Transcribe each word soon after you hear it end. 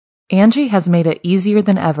Angie has made it easier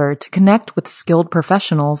than ever to connect with skilled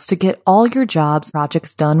professionals to get all your jobs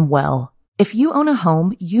projects done well. If you own a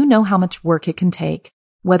home, you know how much work it can take,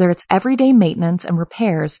 whether it's everyday maintenance and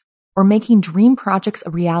repairs or making dream projects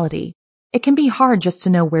a reality. It can be hard just to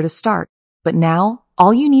know where to start, but now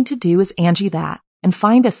all you need to do is Angie that and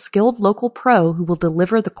find a skilled local pro who will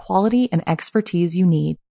deliver the quality and expertise you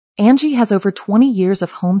need. Angie has over 20 years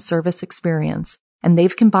of home service experience, and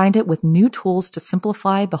they've combined it with new tools to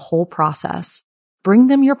simplify the whole process. Bring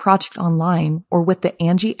them your project online or with the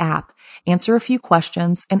Angie app, answer a few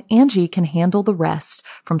questions, and Angie can handle the rest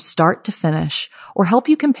from start to finish or help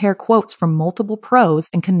you compare quotes from multiple pros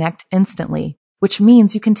and connect instantly, which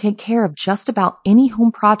means you can take care of just about any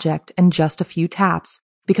home project in just a few taps.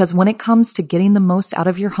 Because when it comes to getting the most out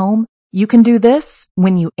of your home, you can do this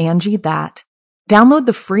when you Angie that. Download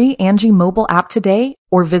the free Angie mobile app today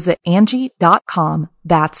or visit Angie.com.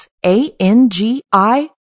 That's ANGI.com.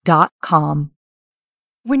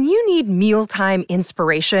 When you need mealtime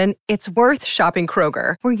inspiration, it's worth shopping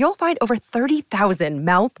Kroger, where you'll find over 30,000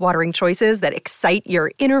 mouth-watering choices that excite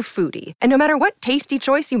your inner foodie. And no matter what tasty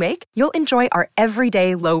choice you make, you'll enjoy our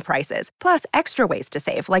everyday low prices, plus extra ways to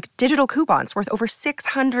save, like digital coupons worth over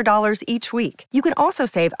 $600 each week. You can also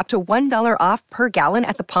save up to $1 off per gallon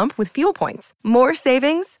at the pump with fuel points. More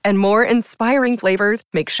savings and more inspiring flavors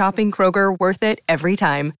make shopping Kroger worth it every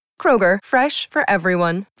time. Kroger, fresh for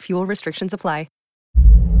everyone. Fuel restrictions apply.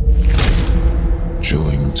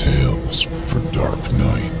 Chilling tales for dark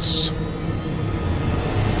nights.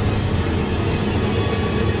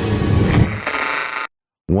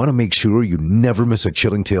 Want to make sure you never miss a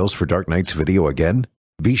Chilling Tales for Dark Nights video again?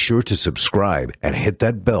 Be sure to subscribe and hit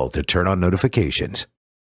that bell to turn on notifications.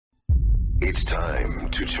 It's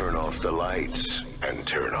time to turn off the lights and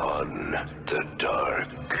turn on the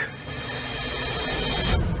dark.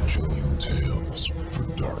 Chilling tales for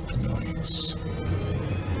dark nights.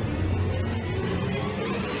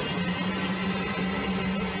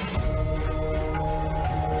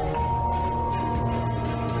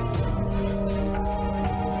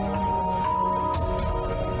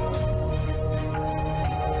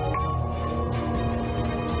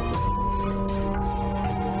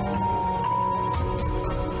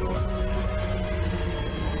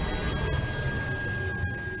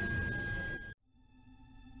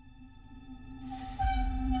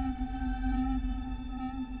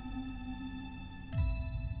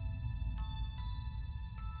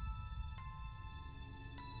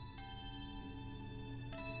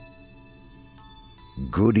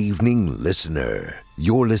 Good evening, listener.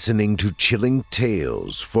 You're listening to Chilling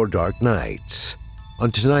Tales for Dark Nights.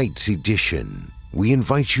 On tonight's edition, we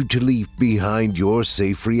invite you to leave behind your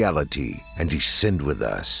safe reality and descend with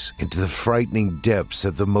us into the frightening depths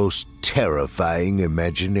of the most terrifying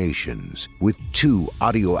imaginations with 2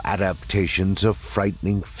 audio adaptations of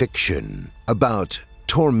frightening fiction about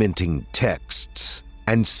tormenting texts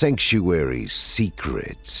and sanctuary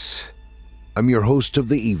secrets. I'm your host of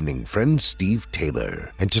the evening, friend Steve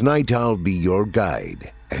Taylor, and tonight I'll be your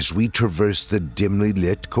guide as we traverse the dimly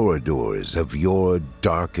lit corridors of your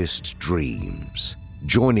darkest dreams.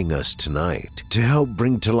 Joining us tonight to help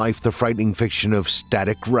bring to life the frightening fiction of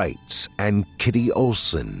Static Rights and Kitty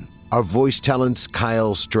Olson, our voice talents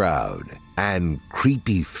Kyle Stroud and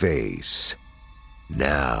Creepy Face.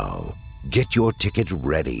 Now, get your ticket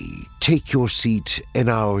ready, take your seat in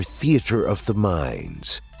our theater of the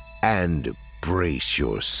minds, and brace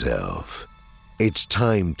yourself. It's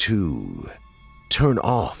time to turn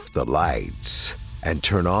off the lights and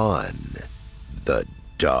turn on the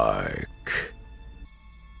dark.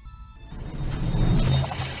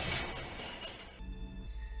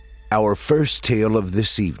 Our first tale of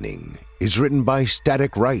this evening is written by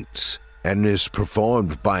Static Rights and is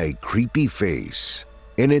performed by Creepy Face.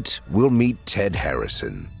 In it, we'll meet Ted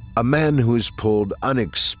Harrison, a man who is pulled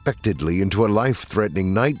unexpectedly into a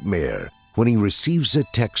life-threatening nightmare when he receives a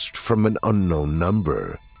text from an unknown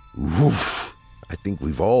number. Woof! I think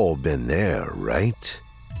we've all been there, right?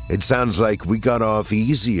 It sounds like we got off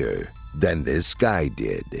easier than this guy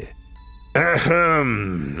did.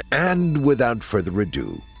 Ahem! And without further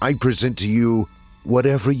ado, I present to you,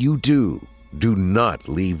 whatever you do, do not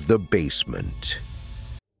leave the basement.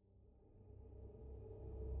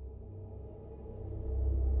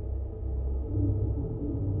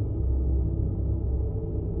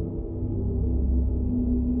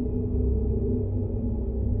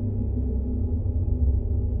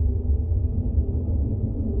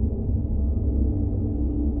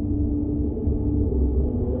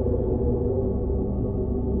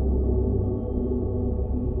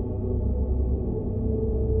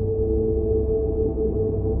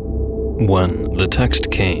 When the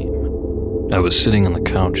text came, I was sitting on the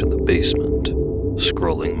couch in the basement,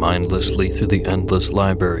 scrolling mindlessly through the endless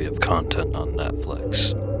library of content on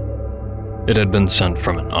Netflix. It had been sent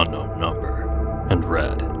from an unknown number, and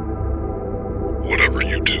read, Whatever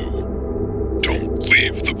you do, don't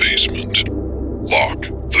leave the basement. Lock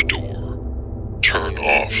the door. Turn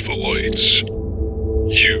off the lights.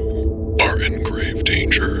 You are in grave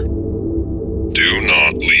danger. Do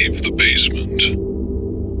not leave the basement.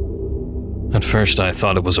 At first I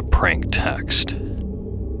thought it was a prank text.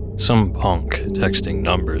 Some punk texting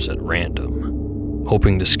numbers at random,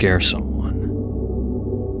 hoping to scare someone.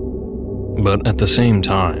 But at the same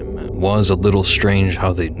time, it was a little strange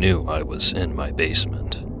how they knew I was in my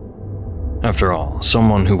basement. After all,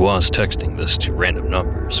 someone who was texting this to random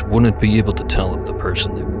numbers wouldn't be able to tell if the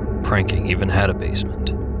person they were pranking even had a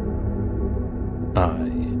basement. I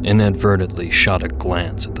inadvertently shot a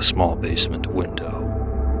glance at the small basement window.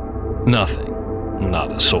 Nothing,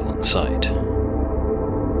 not a soul in sight.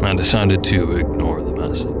 I decided to ignore the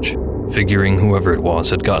message, figuring whoever it was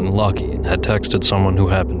had gotten lucky and had texted someone who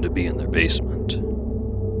happened to be in their basement.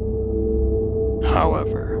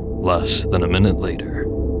 However, less than a minute later,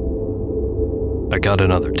 I got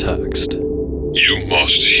another text. You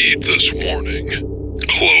must heed this warning.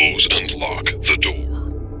 Close and lock the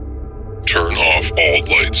door. Turn off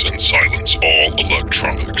all lights and silence all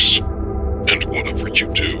electronics. And whatever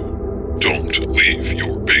you do, don't leave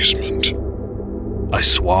your basement. I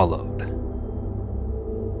swallowed.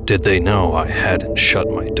 Did they know I hadn't shut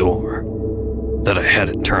my door? That I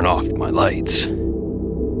hadn't turned off my lights?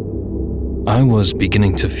 I was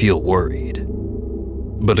beginning to feel worried,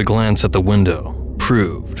 but a glance at the window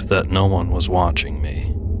proved that no one was watching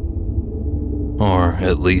me. Or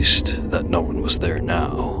at least that no one was there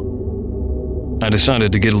now. I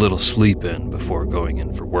decided to get a little sleep in before going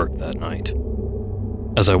in for work that night.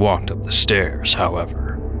 As I walked up the stairs,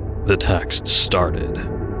 however, the text started.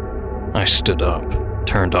 I stood up,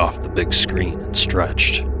 turned off the big screen, and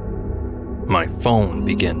stretched. My phone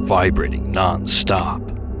began vibrating non-stop,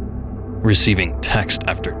 receiving text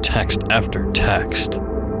after text after text.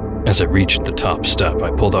 As I reached the top step,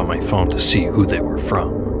 I pulled out my phone to see who they were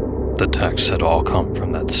from. The texts had all come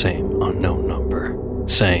from that same unknown number,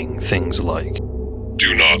 saying things like,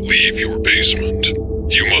 Do not leave your basement.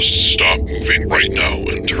 You must stop moving right now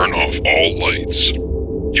and turn off all lights.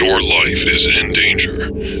 Your life is in danger.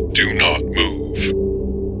 Do not move.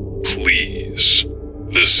 Please.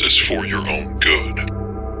 This is for your own good.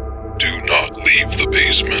 Do not leave the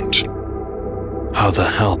basement. How the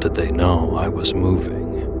hell did they know I was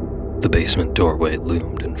moving? The basement doorway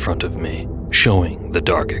loomed in front of me, showing the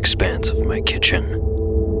dark expanse of my kitchen.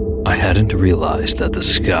 I hadn't realized that the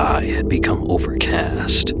sky had become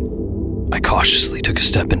overcast. I cautiously took a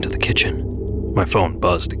step into the kitchen. My phone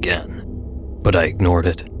buzzed again, but I ignored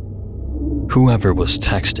it. Whoever was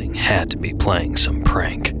texting had to be playing some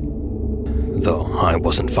prank, though I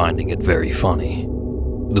wasn't finding it very funny.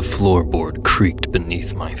 The floorboard creaked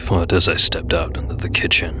beneath my foot as I stepped out into the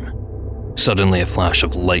kitchen. Suddenly, a flash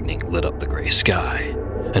of lightning lit up the gray sky,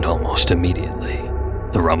 and almost immediately,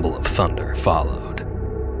 the rumble of thunder followed.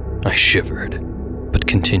 I shivered, but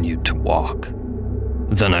continued to walk.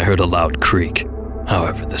 Then I heard a loud creak.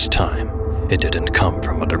 However, this time, it didn't come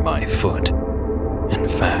from under my foot. In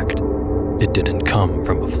fact, it didn't come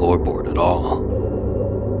from a floorboard at all.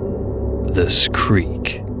 This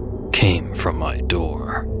creak came from my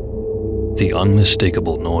door. The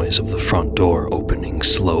unmistakable noise of the front door opening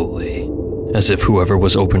slowly, as if whoever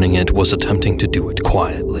was opening it was attempting to do it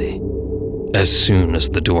quietly. As soon as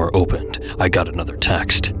the door opened, I got another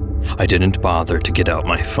text. I didn't bother to get out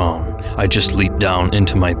my phone. I just leaped down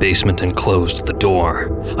into my basement and closed the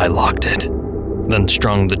door. I locked it, then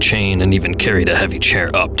strung the chain and even carried a heavy chair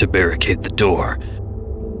up to barricade the door.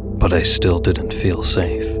 But I still didn't feel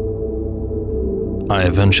safe. I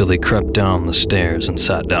eventually crept down the stairs and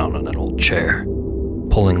sat down on an old chair,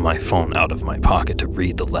 pulling my phone out of my pocket to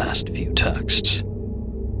read the last few texts.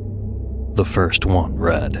 The first one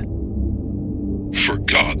read, For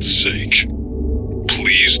God's sake,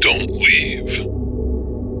 please don't leave.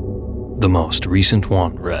 The most recent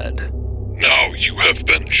one read, Now you have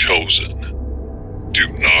been chosen. Do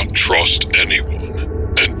not trust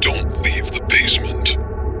anyone, and don't leave the basement.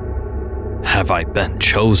 Have I been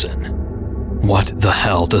chosen? What the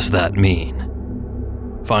hell does that mean?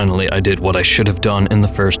 Finally, I did what I should have done in the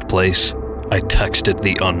first place. I texted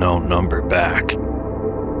the unknown number back.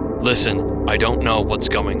 Listen, I don't know what's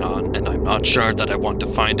going on, and I'm not sure that I want to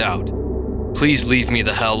find out. Please leave me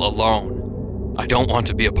the hell alone. I don't want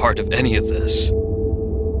to be a part of any of this.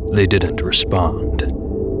 They didn't respond.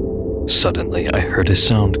 Suddenly, I heard a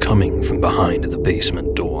sound coming from behind the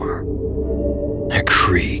basement door.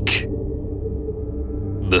 creak.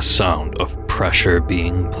 The sound of pressure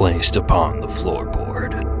being placed upon the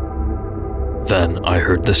floorboard. Then I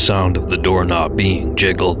heard the sound of the doorknob being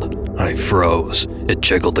jiggled. I froze. It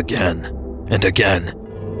jiggled again and again.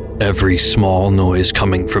 Every small noise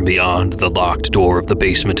coming from beyond the locked door of the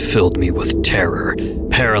basement filled me with terror,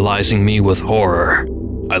 paralyzing me with horror.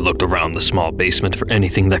 I looked around the small basement for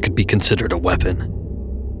anything that could be considered a weapon.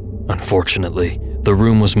 Unfortunately, the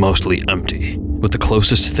room was mostly empty, with the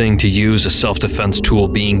closest thing to use a self-defense tool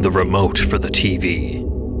being the remote for the TV.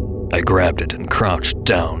 I grabbed it and crouched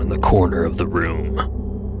down in the corner of the room.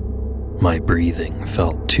 My breathing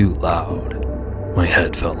felt too loud. My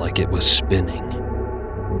head felt like it was spinning.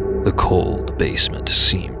 The cold basement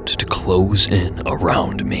seemed to close in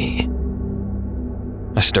around me.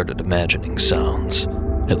 I started imagining sounds.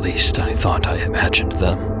 At least I thought I imagined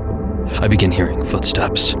them. I began hearing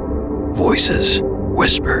footsteps, voices,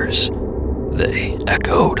 whispers. They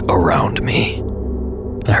echoed around me.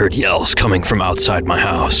 I heard yells coming from outside my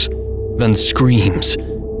house, then screams,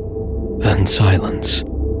 then silence.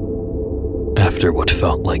 After what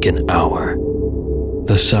felt like an hour,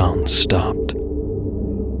 the sounds stopped.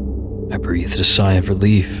 I breathed a sigh of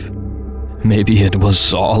relief. Maybe it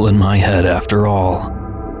was all in my head after all.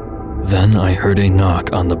 Then I heard a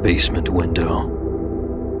knock on the basement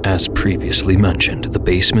window. As previously mentioned, the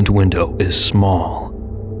basement window is small.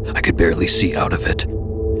 I could barely see out of it.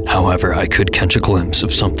 However, I could catch a glimpse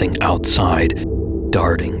of something outside,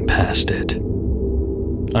 darting past it.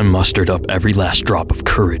 I mustered up every last drop of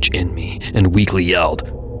courage in me and weakly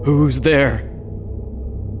yelled, "Who's there?"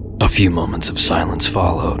 A few moments of silence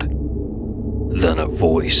followed. Then a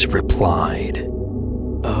voice replied,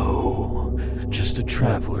 "Oh, just a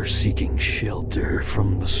traveler seeking shelter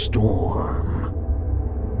from the storm."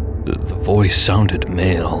 The voice sounded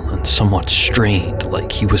male and somewhat strained,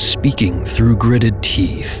 like he was speaking through gritted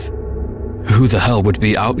teeth. Who the hell would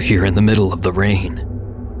be out here in the middle of the rain?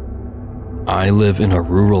 I live in a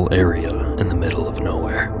rural area in the middle of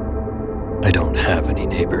nowhere. I don't have any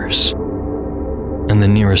neighbors. And the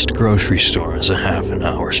nearest grocery store is a half an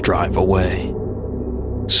hour's drive away.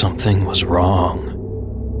 Something was wrong.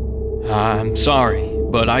 "I'm sorry,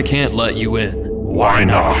 but I can't let you in." Why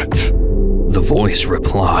not? The voice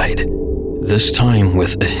replied, this time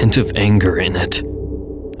with a hint of anger in it.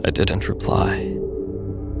 I didn't reply.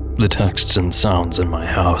 The texts and sounds in my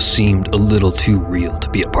house seemed a little too real to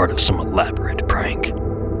be a part of some elaborate prank.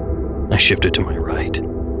 I shifted to my right,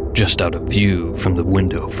 just out of view from the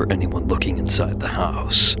window for anyone looking inside the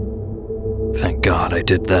house. Thank God I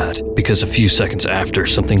did that, because a few seconds after,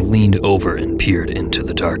 something leaned over and peered into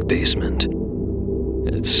the dark basement.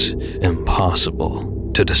 It's impossible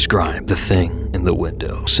to describe the thing in the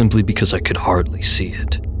window simply because I could hardly see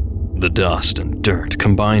it. The dust and dirt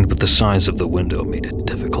combined with the size of the window made it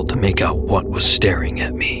difficult to make out what was staring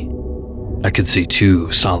at me. I could see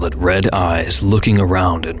two solid red eyes looking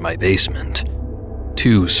around at my basement.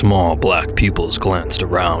 Two small black pupils glanced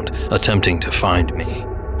around, attempting to find me.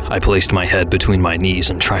 I placed my head between my knees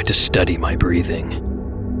and tried to steady my breathing.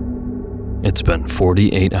 It's been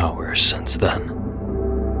 48 hours since then.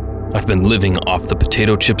 I've been living off the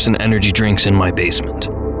potato chips and energy drinks in my basement.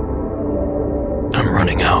 I'm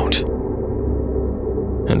running out.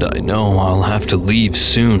 And I know I'll have to leave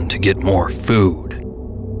soon to get more food.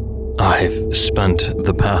 I've spent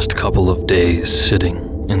the past couple of days sitting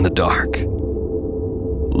in the dark,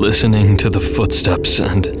 listening to the footsteps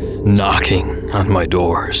and knocking on my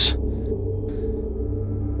doors.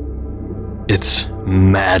 It's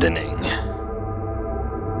maddening,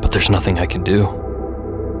 but there's nothing I can do.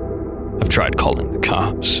 I've tried calling the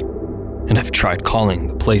cops, and I've tried calling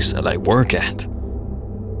the place that I work at.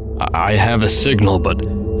 I have a signal, but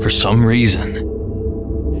for some reason,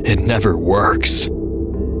 it never works.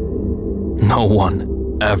 No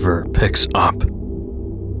one ever picks up.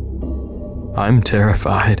 I'm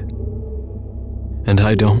terrified, and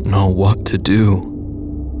I don't know what to do.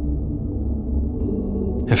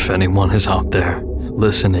 If anyone is out there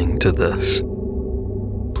listening to this,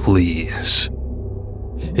 please,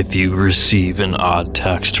 if you receive an odd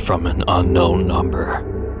text from an unknown number,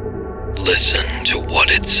 listen to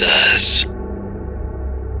what it says.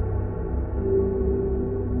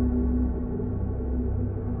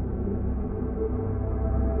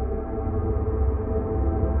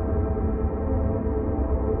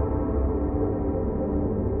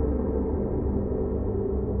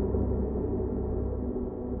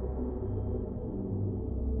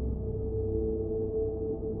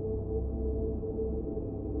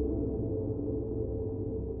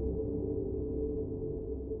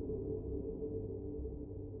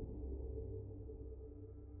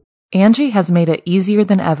 Angie has made it easier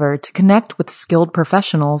than ever to connect with skilled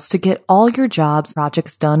professionals to get all your jobs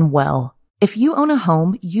projects done well. If you own a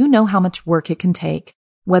home, you know how much work it can take,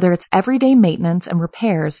 whether it's everyday maintenance and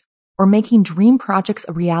repairs or making dream projects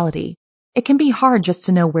a reality. It can be hard just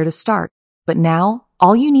to know where to start, but now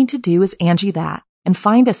all you need to do is Angie that and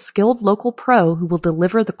find a skilled local pro who will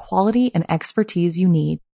deliver the quality and expertise you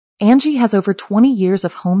need. Angie has over 20 years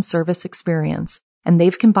of home service experience, and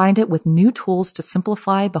they've combined it with new tools to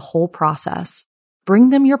simplify the whole process. Bring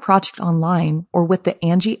them your project online or with the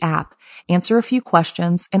Angie app, answer a few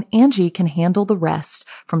questions, and Angie can handle the rest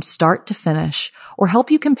from start to finish or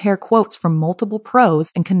help you compare quotes from multiple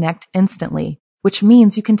pros and connect instantly, which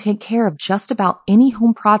means you can take care of just about any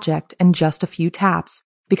home project in just a few taps.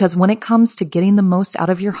 Because when it comes to getting the most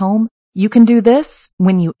out of your home, you can do this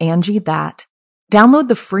when you Angie that. Download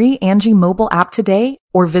the free Angie mobile app today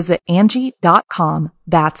or visit Angie.com.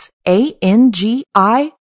 That's ANGI.com.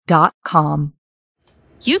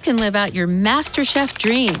 You can live out your MasterChef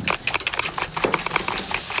dreams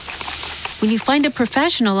when you find a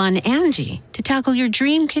professional on Angie to tackle your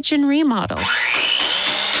dream kitchen remodel.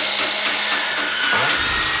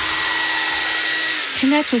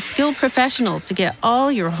 Connect with skilled professionals to get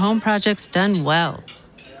all your home projects done well.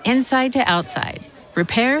 Inside to outside,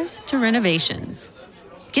 repairs to renovations.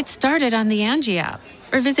 Get started on the Angie app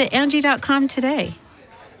or visit Angie.com today.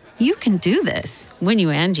 You can do this when you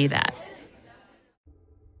Angie that.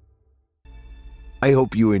 I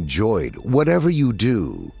hope you enjoyed Whatever You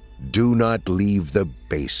Do. Do Not Leave the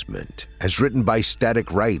Basement, as written by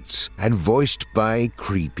Static Rights and voiced by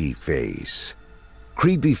Creepy Face.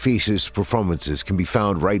 Creepy Face's performances can be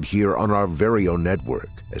found right here on our very own network,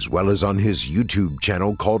 as well as on his YouTube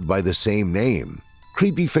channel called by the same name.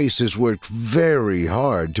 Creepy Face has worked very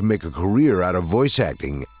hard to make a career out of voice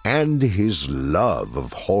acting and his love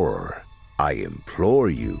of horror. I implore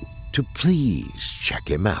you to please check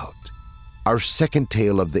him out. Our second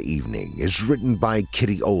tale of the evening is written by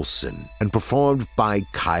Kitty Olson and performed by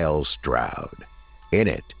Kyle Stroud. In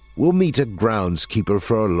it, we'll meet a groundskeeper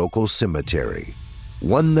for a local cemetery,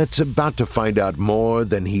 one that's about to find out more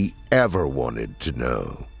than he ever wanted to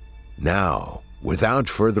know. Now, without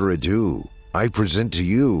further ado, I present to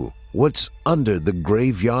you What's Under the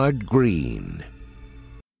Graveyard Green.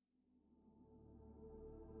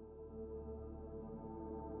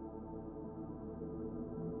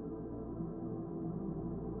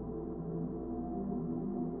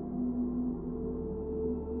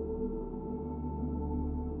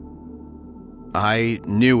 I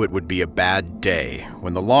knew it would be a bad day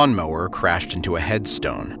when the lawnmower crashed into a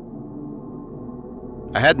headstone.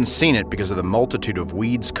 I hadn't seen it because of the multitude of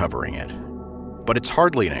weeds covering it, but it's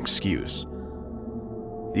hardly an excuse.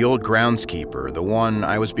 The old groundskeeper, the one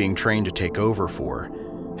I was being trained to take over for,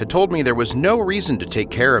 had told me there was no reason to take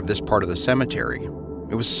care of this part of the cemetery.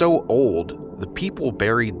 It was so old, the people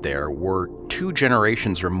buried there were 2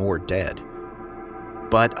 generations or more dead.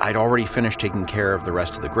 But I'd already finished taking care of the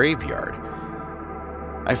rest of the graveyard.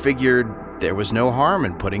 I figured there was no harm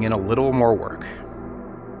in putting in a little more work.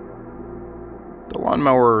 The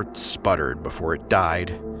lawnmower sputtered before it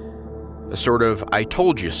died, a sort of I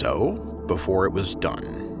told you so before it was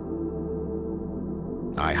done.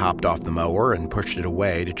 I hopped off the mower and pushed it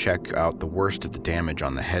away to check out the worst of the damage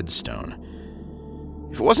on the headstone.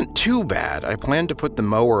 If it wasn't too bad, I planned to put the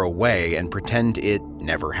mower away and pretend it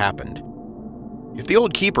never happened. If the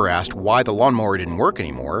old keeper asked why the lawnmower didn't work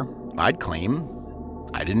anymore, I'd claim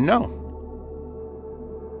I didn't know.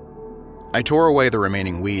 I tore away the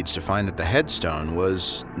remaining weeds to find that the headstone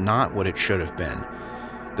was not what it should have been.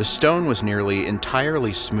 The stone was nearly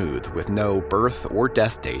entirely smooth, with no birth or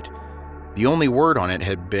death date. The only word on it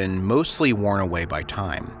had been mostly worn away by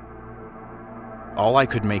time. All I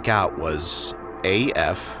could make out was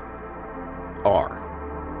AFR.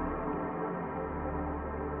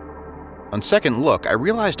 On second look, I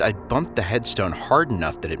realized I'd bumped the headstone hard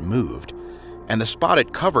enough that it moved, and the spot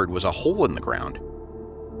it covered was a hole in the ground.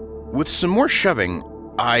 With some more shoving,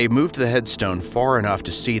 I moved the headstone far enough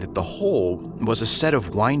to see that the hole was a set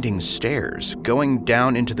of winding stairs going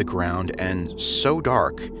down into the ground and so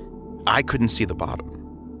dark, I couldn't see the bottom.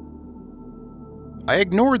 I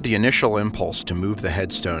ignored the initial impulse to move the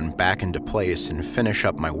headstone back into place and finish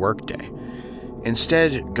up my workday,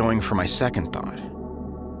 instead going for my second thought.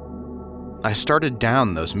 I started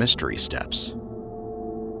down those mystery steps.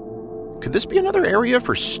 Could this be another area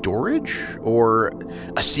for storage, or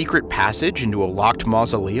a secret passage into a locked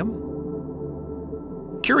mausoleum?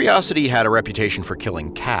 Curiosity had a reputation for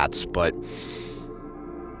killing cats, but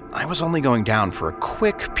I was only going down for a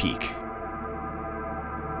quick peek.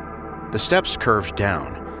 The steps curved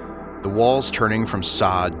down, the walls turning from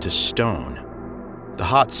sod to stone, the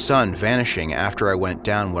hot sun vanishing after I went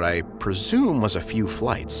down what I presume was a few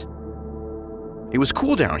flights. It was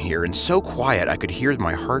cool down here and so quiet I could hear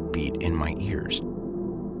my heartbeat in my ears.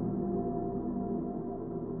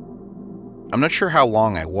 I'm not sure how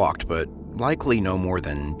long I walked, but likely no more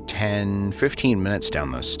than 10-15 minutes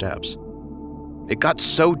down those steps. It got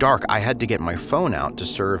so dark I had to get my phone out to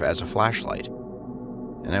serve as a flashlight,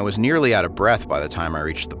 and I was nearly out of breath by the time I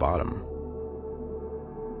reached the bottom.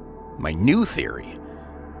 My new theory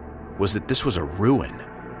was that this was a ruin,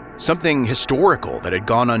 something historical that had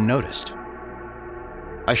gone unnoticed.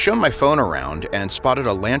 I shone my phone around and spotted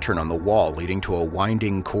a lantern on the wall leading to a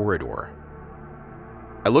winding corridor.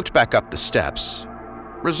 I looked back up the steps,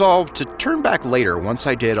 resolved to turn back later once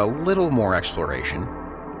I did a little more exploration,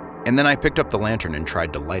 and then I picked up the lantern and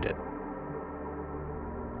tried to light it.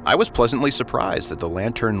 I was pleasantly surprised that the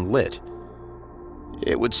lantern lit.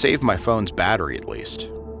 It would save my phone's battery at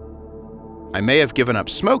least. I may have given up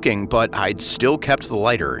smoking, but I'd still kept the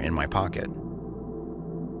lighter in my pocket.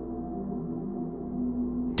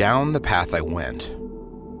 Down the path I went.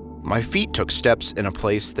 My feet took steps in a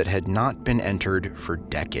place that had not been entered for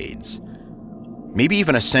decades, maybe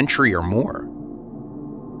even a century or more.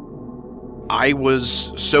 I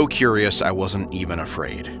was so curious I wasn't even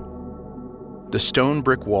afraid. The stone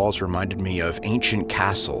brick walls reminded me of ancient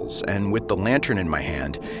castles, and with the lantern in my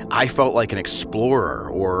hand, I felt like an explorer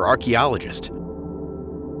or archaeologist.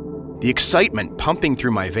 The excitement pumping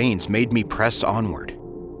through my veins made me press onward.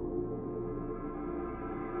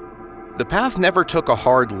 The path never took a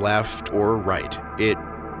hard left or right. It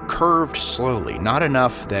curved slowly, not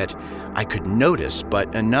enough that I could notice,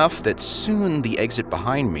 but enough that soon the exit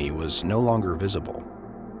behind me was no longer visible.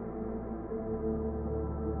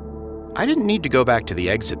 I didn't need to go back to the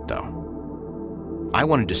exit, though. I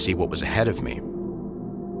wanted to see what was ahead of me.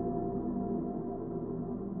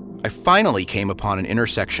 I finally came upon an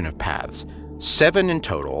intersection of paths, 7 in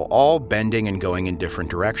total, all bending and going in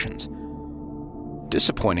different directions.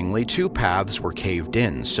 Disappointingly, 2 paths were caved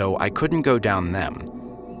in, so I couldn't go down them.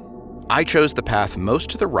 I chose the path most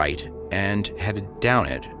to the right and headed down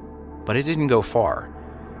it, but it didn't go far.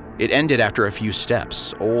 It ended after a few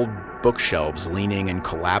steps, old bookshelves leaning and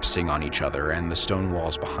collapsing on each other and the stone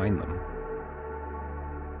walls behind them.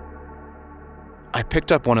 I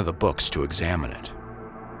picked up one of the books to examine it.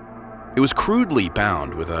 It was crudely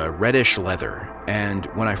bound with a reddish leather, and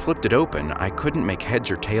when I flipped it open, I couldn't make heads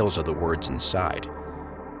or tails of the words inside.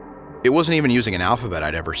 It wasn't even using an alphabet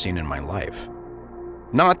I'd ever seen in my life.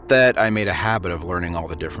 Not that I made a habit of learning all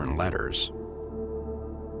the different letters.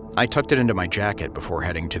 I tucked it into my jacket before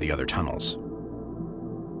heading to the other tunnels.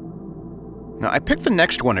 Now, I picked the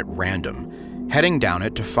next one at random, heading down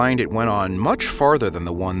it to find it went on much farther than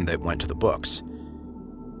the one that went to the books.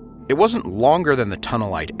 It wasn't longer than the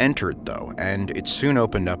tunnel I'd entered, though, and it soon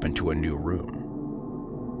opened up into a new room.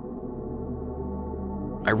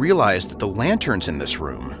 I realized that the lanterns in this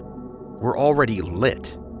room were already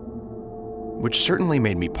lit, which certainly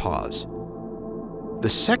made me pause. The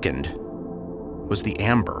second was the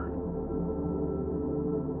amber.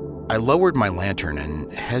 I lowered my lantern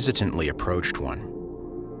and hesitantly approached one.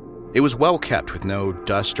 It was well kept with no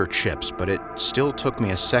dust or chips, but it still took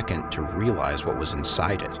me a second to realize what was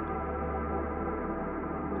inside it.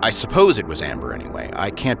 I suppose it was amber anyway, I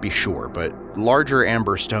can't be sure, but larger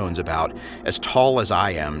amber stones about as tall as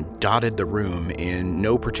I am dotted the room in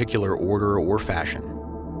no particular order or fashion.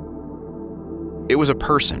 It was a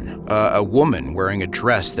person, a woman wearing a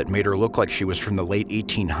dress that made her look like she was from the late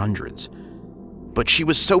 1800s. But she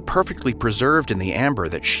was so perfectly preserved in the amber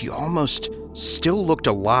that she almost still looked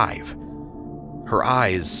alive, her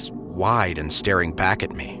eyes wide and staring back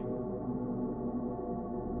at me.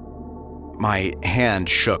 My hand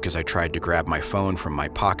shook as I tried to grab my phone from my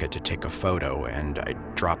pocket to take a photo, and I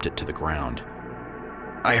dropped it to the ground.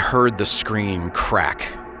 I heard the screen crack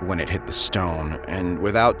when it hit the stone, and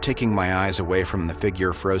without taking my eyes away from the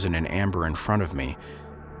figure frozen in amber in front of me,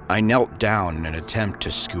 I knelt down in an attempt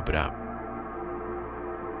to scoop it up.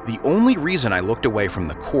 The only reason I looked away from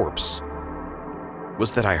the corpse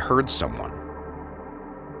was that I heard someone.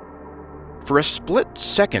 For a split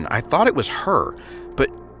second, I thought it was her, but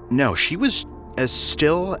no, she was as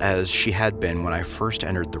still as she had been when I first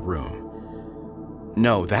entered the room.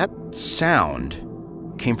 No, that sound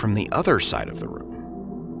came from the other side of the room.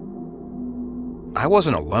 I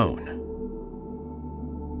wasn't alone.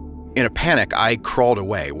 In a panic, I crawled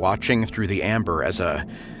away, watching through the amber as a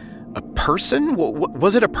person?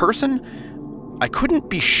 Was it a person? I couldn't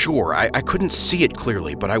be sure. I couldn't see it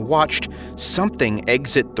clearly, but I watched something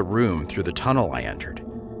exit the room through the tunnel I entered.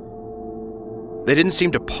 They didn't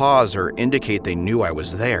seem to pause or indicate they knew I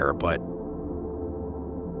was there, but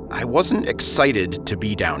I wasn't excited to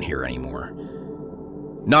be down here anymore.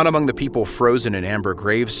 Not among the people frozen in amber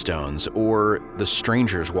gravestones or the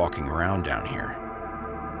strangers walking around down here.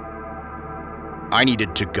 I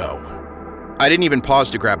needed to go. I didn't even pause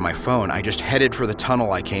to grab my phone. I just headed for the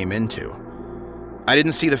tunnel I came into. I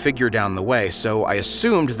didn't see the figure down the way, so I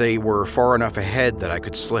assumed they were far enough ahead that I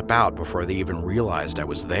could slip out before they even realized I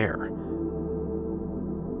was there.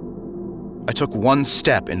 I took one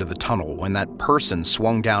step into the tunnel when that person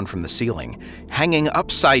swung down from the ceiling, hanging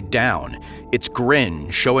upside down, its grin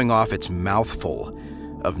showing off its mouthful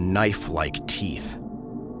of knife-like teeth.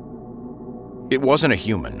 It wasn't a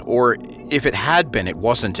human, or if it had been, it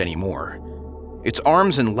wasn't anymore. Its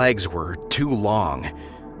arms and legs were too long,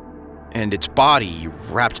 and its body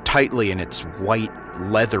wrapped tightly in its white,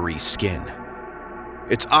 leathery skin.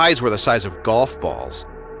 Its eyes were the size of golf balls,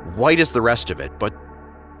 white as the rest of it, but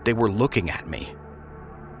they were looking at me.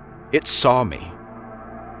 It saw me.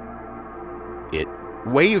 It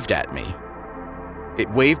waved at me. It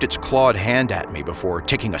waved its clawed hand at me before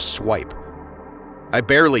taking a swipe. I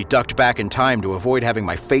barely ducked back in time to avoid having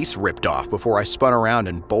my face ripped off before I spun around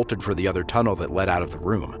and bolted for the other tunnel that led out of the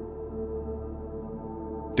room.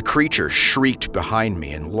 The creature shrieked behind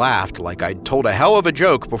me and laughed like I'd told a hell of a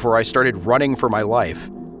joke before I started running for my life.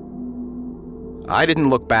 I didn't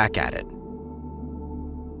look back at it.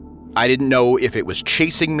 I didn't know if it was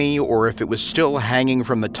chasing me or if it was still hanging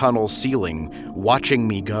from the tunnel ceiling, watching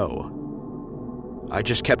me go. I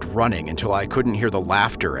just kept running until I couldn't hear the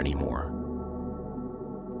laughter anymore.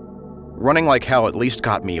 Running like hell at least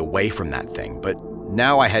got me away from that thing, but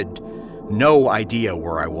now I had no idea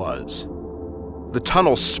where I was. The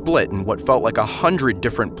tunnel split in what felt like 100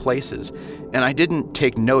 different places, and I didn't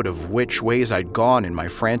take note of which ways I'd gone in my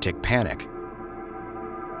frantic panic.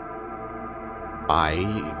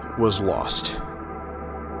 I was lost.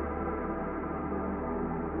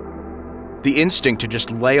 The instinct to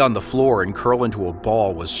just lay on the floor and curl into a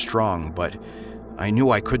ball was strong, but I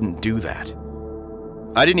knew I couldn't do that.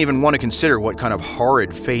 I didn't even want to consider what kind of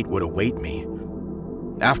horrid fate would await me.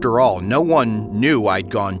 After all, no one knew I'd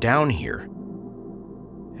gone down here.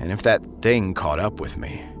 And if that thing caught up with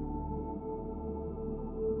me.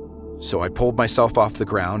 So I pulled myself off the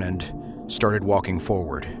ground and started walking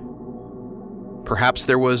forward. Perhaps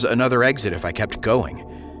there was another exit if I kept going.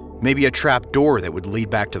 Maybe a trap door that would lead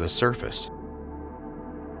back to the surface.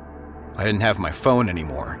 I didn't have my phone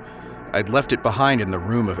anymore. I'd left it behind in the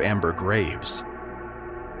room of amber graves.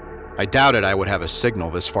 I doubted I would have a signal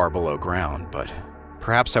this far below ground, but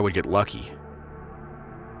perhaps I would get lucky.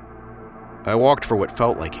 I walked for what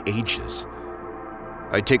felt like ages.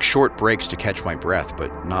 I'd take short breaks to catch my breath,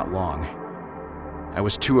 but not long. I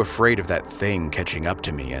was too afraid of that thing catching up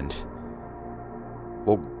to me and,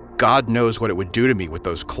 well, God knows what it would do to me with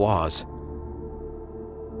those claws.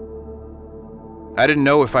 I didn't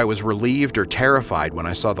know if I was relieved or terrified when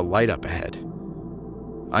I saw the light up ahead.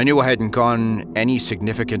 I knew I hadn't gone any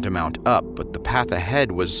significant amount up, but the path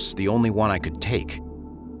ahead was the only one I could take.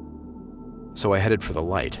 So I headed for the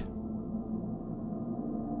light.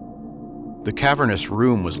 The cavernous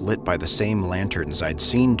room was lit by the same lanterns I'd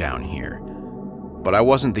seen down here, but I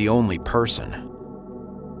wasn't the only person.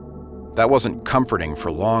 That wasn't comforting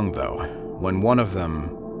for long, though, when one of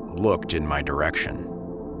them looked in my direction.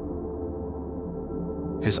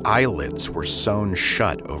 His eyelids were sewn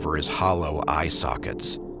shut over his hollow eye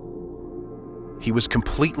sockets. He was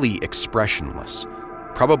completely expressionless,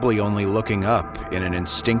 probably only looking up in an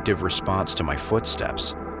instinctive response to my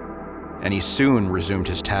footsteps, and he soon resumed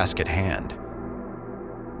his task at hand,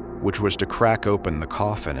 which was to crack open the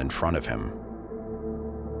coffin in front of him.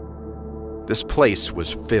 This place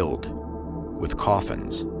was filled with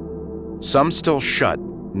coffins, some still shut,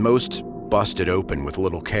 most busted open with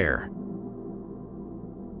little care.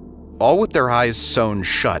 All with their eyes sewn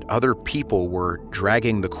shut, other people were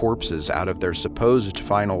dragging the corpses out of their supposed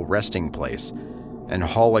final resting place and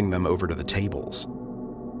hauling them over to the tables.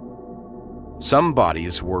 Some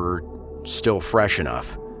bodies were still fresh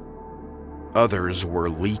enough. Others were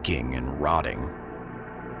leaking and rotting.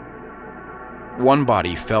 One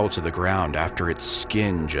body fell to the ground after its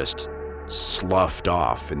skin just sloughed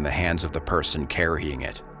off in the hands of the person carrying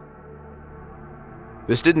it.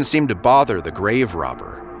 This didn't seem to bother the grave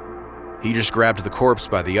robber. He just grabbed the corpse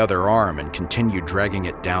by the other arm and continued dragging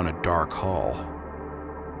it down a dark hall.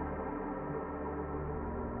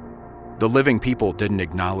 The living people didn't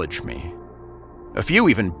acknowledge me. A few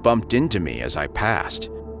even bumped into me as I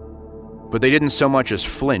passed, but they didn't so much as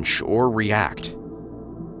flinch or react.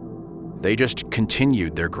 They just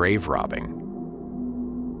continued their grave robbing.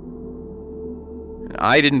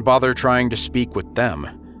 I didn't bother trying to speak with them.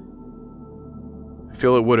 I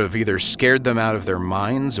feel it would have either scared them out of their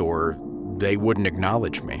minds or they wouldn't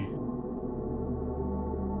acknowledge me.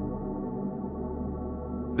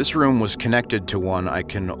 This room was connected to one I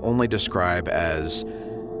can only describe as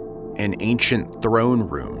an ancient throne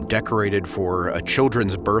room decorated for a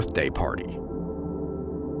children's birthday party.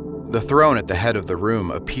 The throne at the head of the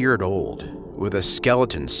room appeared old, with a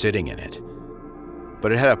skeleton sitting in it,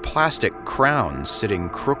 but it had a plastic crown sitting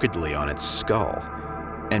crookedly on its skull,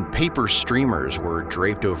 and paper streamers were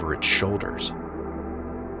draped over its shoulders.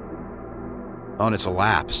 On its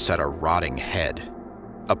lap sat a rotting head,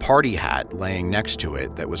 a party hat laying next to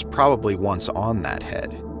it that was probably once on that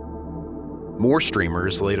head. More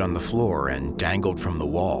streamers laid on the floor and dangled from the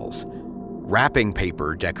walls, wrapping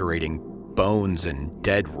paper decorating bones and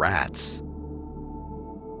dead rats.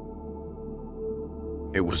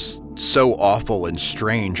 It was so awful and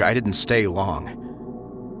strange, I didn't stay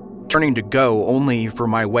long, turning to go only for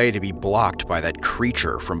my way to be blocked by that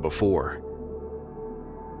creature from before.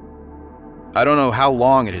 I don't know how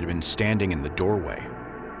long it had been standing in the doorway,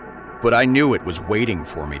 but I knew it was waiting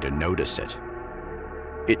for me to notice it.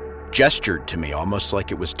 It gestured to me almost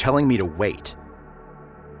like it was telling me to wait.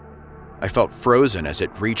 I felt frozen as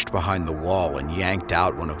it reached behind the wall and yanked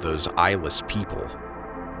out one of those eyeless people.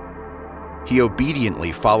 He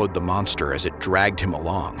obediently followed the monster as it dragged him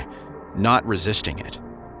along, not resisting it.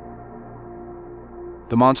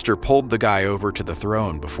 The monster pulled the guy over to the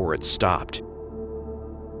throne before it stopped.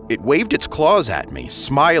 It waved its claws at me,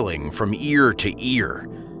 smiling from ear to ear.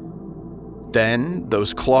 Then,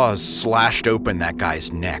 those claws slashed open that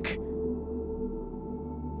guy's neck.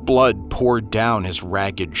 Blood poured down his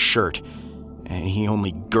ragged shirt, and he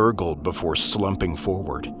only gurgled before slumping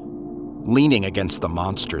forward, leaning against the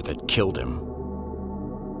monster that killed him.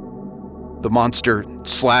 The monster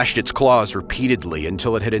slashed its claws repeatedly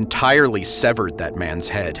until it had entirely severed that man's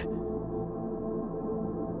head.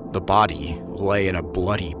 The body lay in a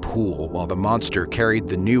bloody pool while the monster carried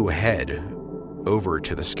the new head over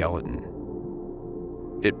to the skeleton.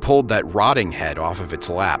 It pulled that rotting head off of its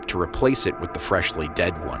lap to replace it with the freshly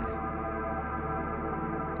dead one.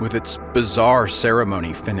 With its bizarre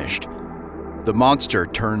ceremony finished, the monster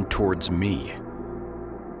turned towards me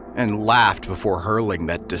and laughed before hurling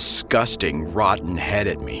that disgusting, rotten head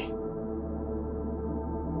at me.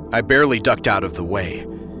 I barely ducked out of the way.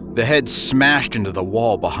 The head smashed into the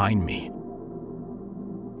wall behind me.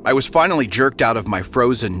 I was finally jerked out of my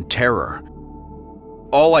frozen terror.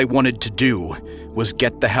 All I wanted to do was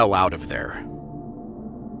get the hell out of there.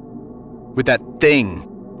 With that thing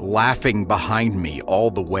laughing behind me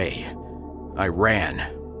all the way, I ran.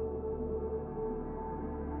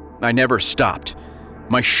 I never stopped.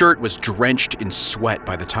 My shirt was drenched in sweat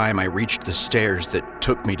by the time I reached the stairs that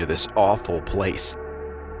took me to this awful place.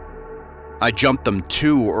 I jumped them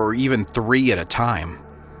 2 or even 3 at a time.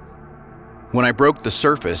 When I broke the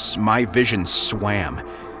surface, my vision swam,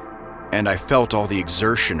 and I felt all the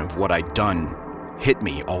exertion of what I'd done hit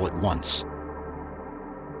me all at once.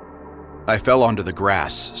 I fell onto the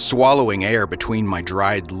grass, swallowing air between my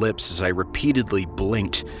dried lips as I repeatedly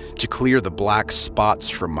blinked to clear the black spots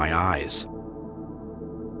from my eyes.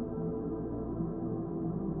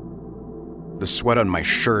 The sweat on my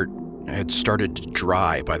shirt had started to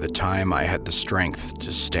dry by the time I had the strength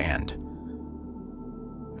to stand.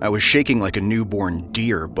 I was shaking like a newborn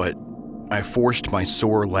deer, but I forced my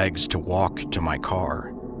sore legs to walk to my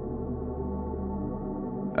car.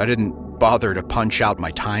 I didn't bother to punch out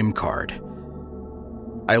my time card.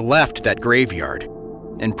 I left that graveyard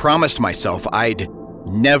and promised myself I'd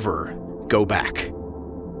never go back.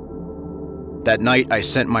 That night, I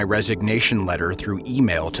sent my resignation letter through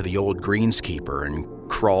email to the old greenskeeper and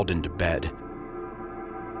crawled into bed.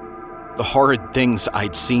 The horrid things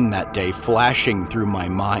I'd seen that day flashing through my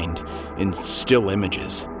mind in still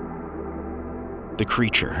images. The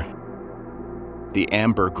creature, the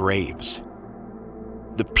amber graves,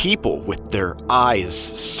 the people with their eyes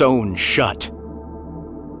sewn shut.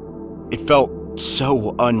 It felt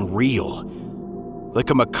so unreal, like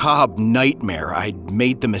a macabre nightmare I'd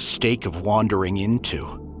made the mistake of wandering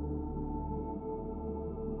into.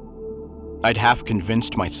 I'd half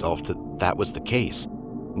convinced myself that was the case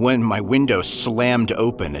when my window slammed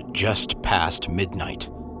open at just past midnight.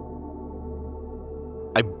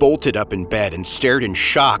 I bolted up in bed and stared in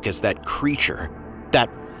shock as that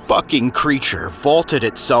fucking creature, vaulted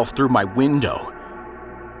itself through my window.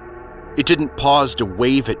 It didn't pause to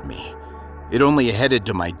wave at me. It only headed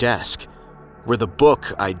to my desk, where the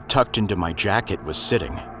book I'd tucked into my jacket was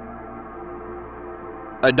sitting.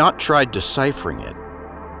 I'd not tried deciphering it.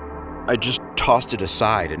 I just tossed it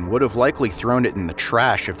aside and would have likely thrown it in the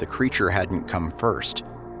trash if the creature hadn't come first.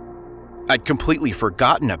 I'd completely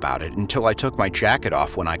forgotten about it until I took my jacket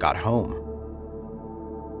off when I got home.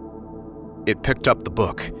 It picked up the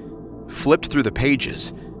book, flipped through the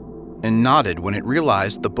pages, and nodded when it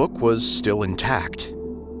realized the book was still intact.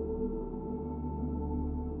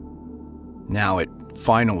 Now it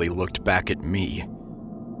finally looked back at me,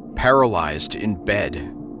 paralyzed in bed,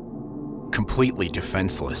 completely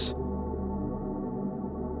defenseless.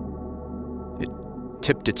 It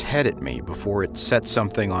tipped its head at me before it set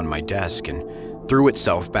something on my desk and threw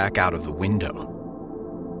itself back out of the window.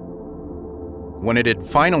 When it had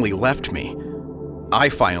finally left me, I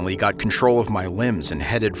finally got control of my limbs and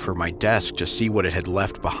headed for my desk to see what it had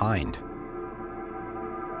left behind.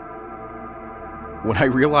 When I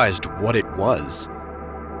realized what it was,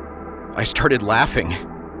 I started laughing.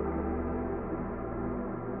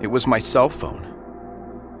 It was my cell phone.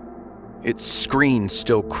 Its screen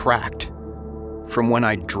still cracked from when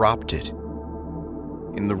I dropped it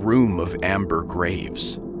in the room of Amber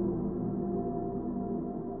Graves.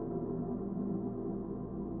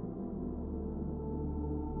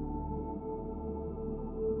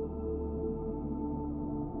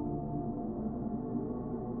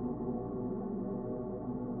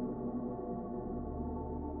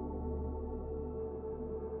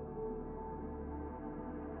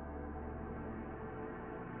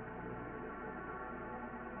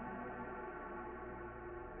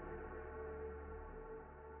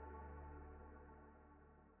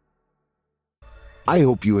 I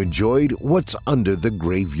hope you enjoyed What's Under the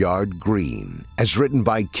Graveyard Green, as written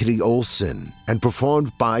by Kitty Olson and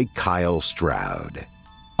performed by Kyle Stroud.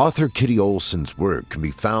 Author Kitty Olson's work can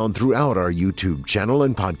be found throughout our YouTube channel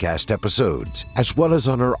and podcast episodes, as well as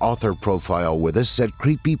on her author profile with us at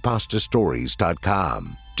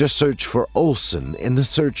creepypastastories.com. Just search for Olson in the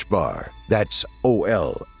search bar, that's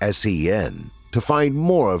OLSEN, to find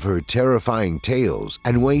more of her terrifying tales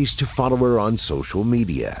and ways to follow her on social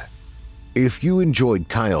media. If you enjoyed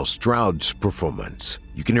Kyle Stroud's performance,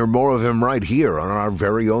 you can hear more of him right here on our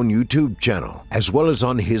very own YouTube channel, as well as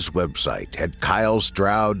on his website at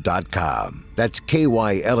kylestroud.com. That's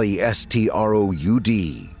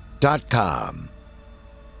KYLESTROUD.com.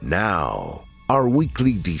 Now, our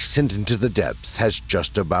weekly descent into the depths has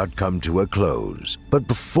just about come to a close. But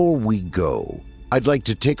before we go, I'd like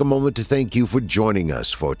to take a moment to thank you for joining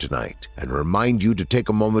us for tonight and remind you to take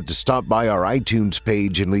a moment to stop by our iTunes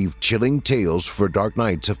page and leave Chilling Tales for Dark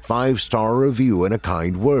Nights a 5-star review and a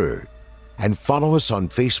kind word. And follow us on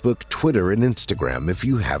Facebook, Twitter, and Instagram if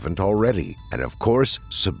you haven't already. And of course,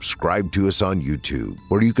 subscribe to us on YouTube,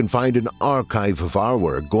 where you can find an archive of our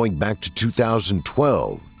work going back to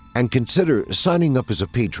 2012. And consider signing up as a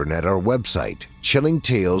patron at our website,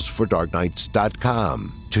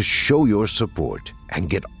 chillingtalesfordarknights.com, to show your support and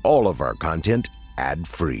get all of our content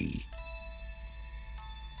ad-free.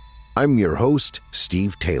 I'm your host,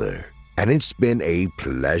 Steve Taylor, and it's been a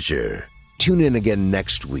pleasure. Tune in again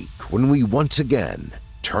next week when we once again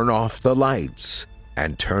turn off the lights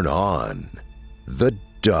and turn on the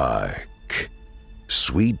dark.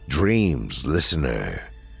 Sweet dreams, listener.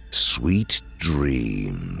 Sweet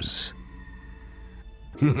dreams.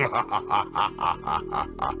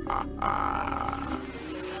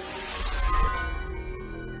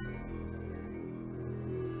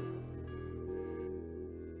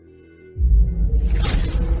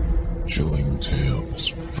 Chilling Tales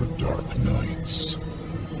for Dark Nights.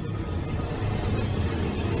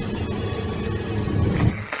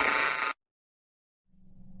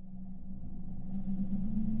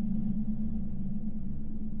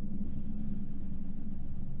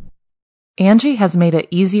 Angie has made it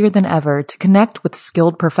easier than ever to connect with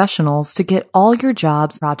skilled professionals to get all your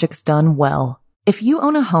jobs projects done well. If you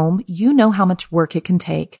own a home, you know how much work it can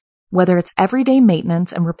take, whether it's everyday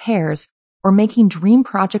maintenance and repairs or making dream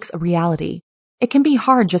projects a reality. It can be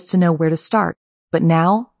hard just to know where to start, but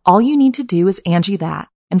now all you need to do is Angie that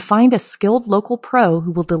and find a skilled local pro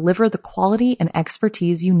who will deliver the quality and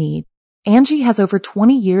expertise you need. Angie has over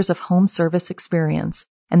 20 years of home service experience,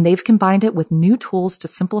 and they've combined it with new tools to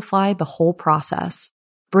simplify the whole process.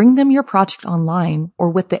 Bring them your project online or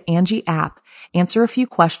with the Angie app, answer a few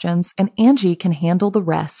questions, and Angie can handle the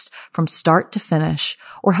rest from start to finish,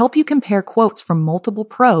 or help you compare quotes from multiple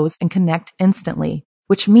pros and connect instantly,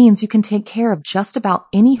 which means you can take care of just about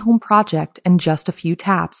any home project in just a few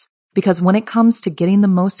taps. Because when it comes to getting the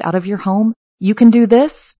most out of your home, you can do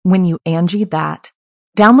this when you Angie that.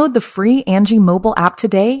 Download the free Angie mobile app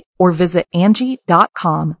today or visit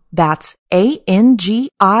Angie.com. That's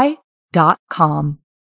ANGI.com.